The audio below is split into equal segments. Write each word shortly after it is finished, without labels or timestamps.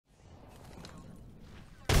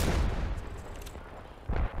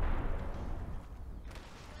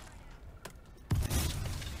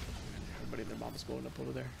bomb's blowing up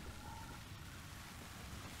over there.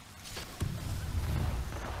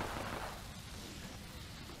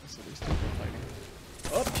 So these two are fighting.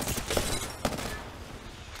 Up!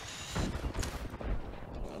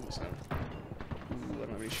 Oh, I almost had him. Ooh, I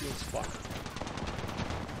don't have any shields. Fuck.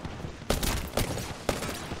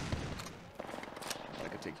 I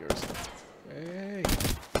could take yours. Hey!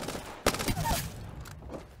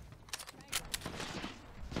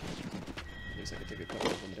 At least I could take a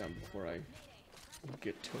couple of them down before I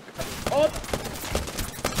get took. Up!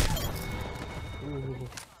 Ooh.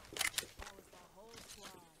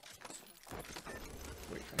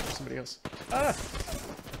 Wait, I have somebody else. Ah!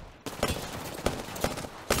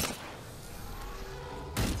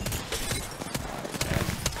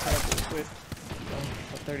 Terrible with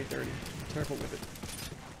a 30-30. Terrible with it.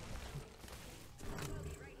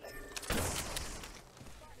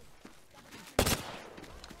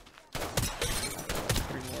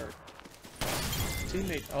 Three more.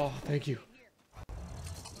 Teammate. Oh, thank you.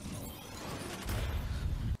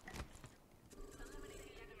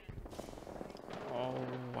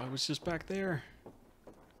 I was just back there.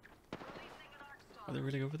 Are they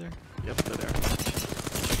really over there? Yep, they're there.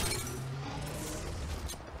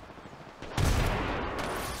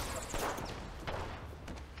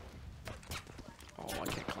 Oh, I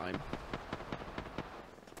can't climb.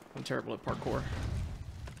 I'm terrible at parkour.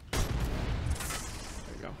 There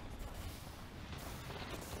you go.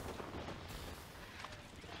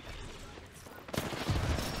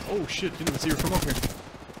 Oh shit, didn't even see her come up here.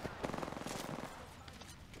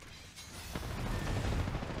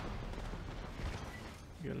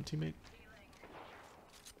 You got him, teammate?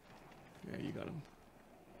 Yeah, you got him.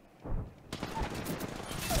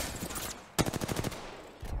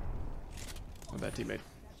 My bad, teammate.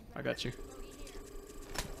 I got you.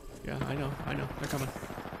 Yeah, I know. They're coming.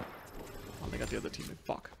 Oh, they got the other teammate.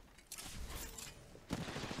 Fuck.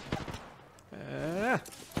 Yeah.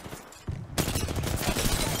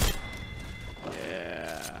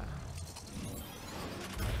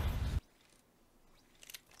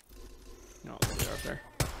 No, they're up there.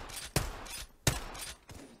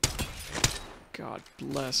 God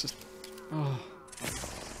bless. Oh.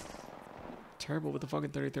 Terrible with the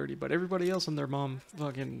fucking 30-30, but everybody else and their mom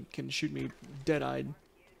fucking can shoot me dead-eyed.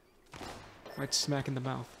 Right smack in the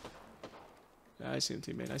mouth. Yeah, I see him,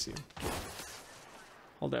 teammate. I see him.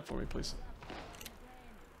 Hold that for me, please.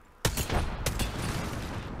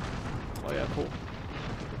 Oh yeah, cool.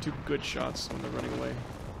 Two good shots when they're running away.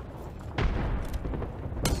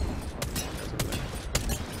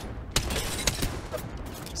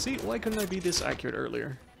 See, why couldn't I be this accurate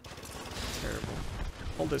earlier? Terrible.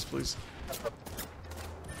 Hold this, please.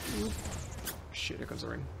 Oop. Shit, here comes the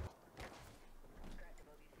ring.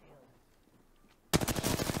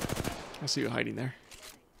 I see you hiding there.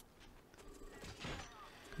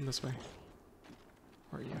 Come this way.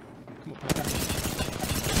 Where are you? Come up here.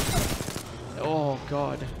 Oh,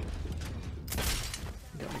 God.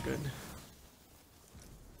 You got me good.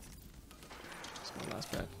 That's my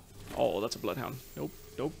last bet. Oh, that's a bloodhound. Nope,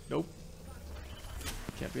 nope, nope.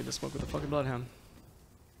 Can't be in the smoke with a fucking bloodhound.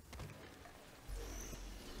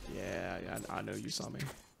 Yeah, I know you saw me.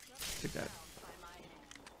 Take that.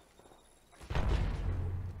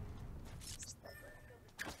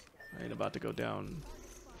 I ain't about to go down.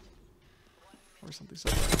 Or something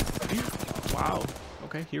somewhere. Oh, wow.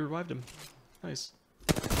 Okay, he revived him. Nice.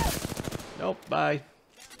 Nope, bye.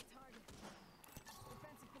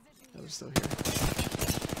 That was still here.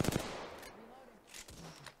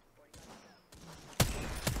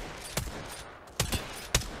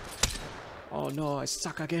 Oh no, I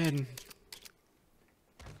suck again.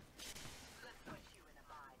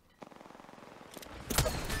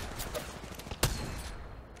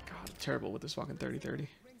 God, I'm terrible with this fucking 30-30.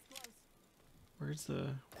 Where's the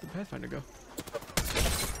Pathfinder go?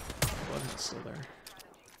 Bloodhound's still there.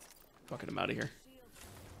 Fucking him out of here.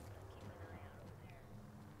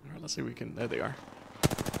 Alright, let's see if we can. There they are.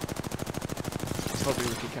 Let's hope we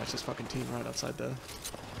can catch this fucking team right outside the.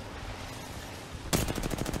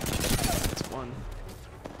 That's one.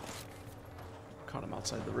 Caught him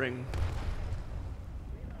outside the ring.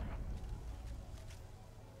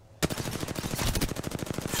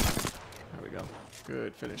 There we go.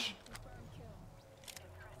 Good finish.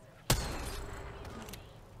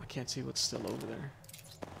 I can't see what's still over there.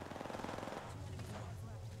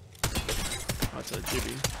 Oh, it's a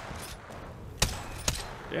jibby.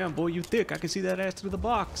 Damn, boy, you thick. I can see that ass through the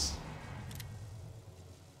box.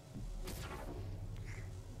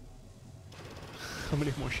 How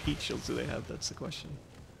many more heat shields do they have? That's the question.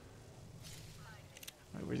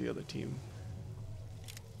 Alright, where's the other team?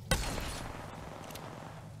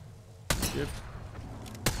 Yep.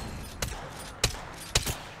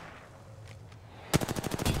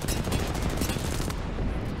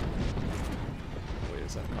 Wait,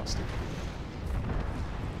 is that caustic?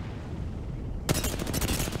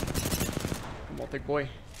 Come on, thick boy.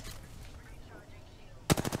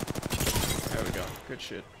 There we go. Good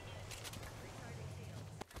shit.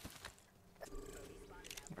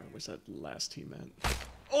 Alright, where's that last team at?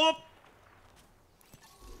 Oh!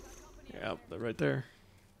 Yeah, they're right there.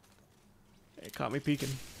 They caught me peeking.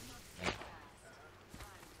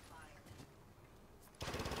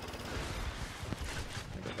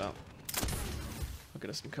 Think about. I'll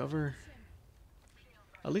get us some cover.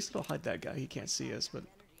 At least it'll hide that guy. He can't see us, but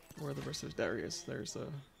where are the rest of his... There he is. There's the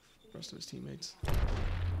rest of his teammates. I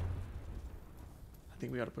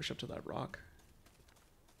think we gotta push up to that rock.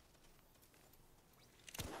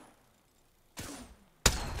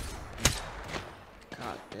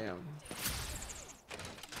 God damn.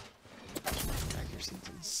 Accuracy's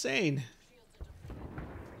insane.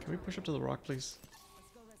 Can we push up to the rock, please?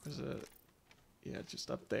 There's a... Yeah, just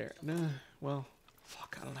up there. Nah, well...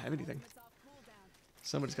 Fuck, I don't have anything.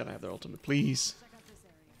 Somebody's gotta have their ultimate, please.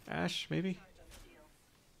 Ash, maybe?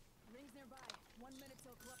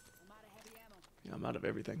 Yeah, I'm out of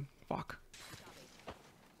everything. Fuck.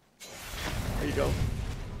 There you go.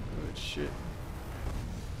 Good shit.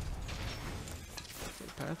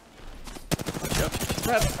 Path. Yep.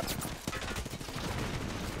 Path.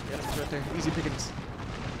 Get him, he's right there. Easy pickings.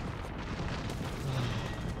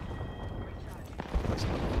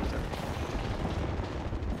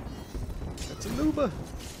 That's a Luba.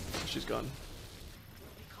 She's gone.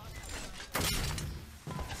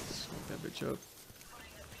 Smoke that bitch up.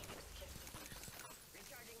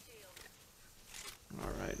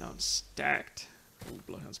 Alright, now I'm stacked. Ooh,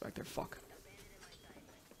 Bloodhound's back there. Fuck.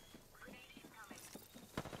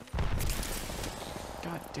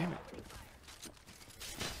 God damn it.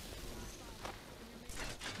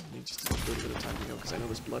 I need just a little bit of time to go because I know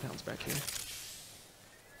there's Bloodhounds back here.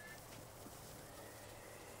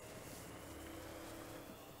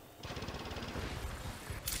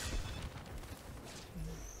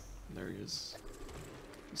 There he is.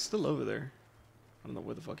 He's still over there. I don't know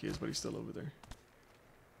where the fuck he is, but he's still over there.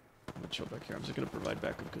 I'm gonna chill back here. I'm just gonna provide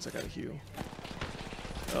backup because I gotta heal.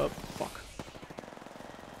 Oh, fuck.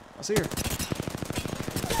 I see her.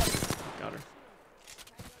 Got her.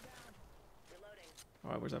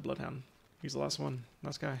 Alright, where's that Bloodhound? He's the last one.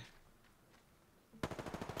 Last guy.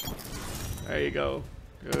 There you go.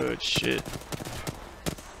 Good shit.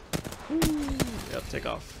 Woo. Yep, take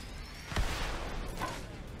off.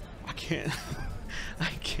 I can't. I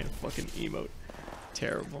can't fucking emote.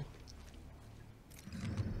 Terrible.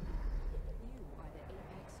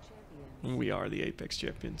 We are the Apex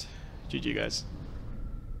Champions. GG, guys.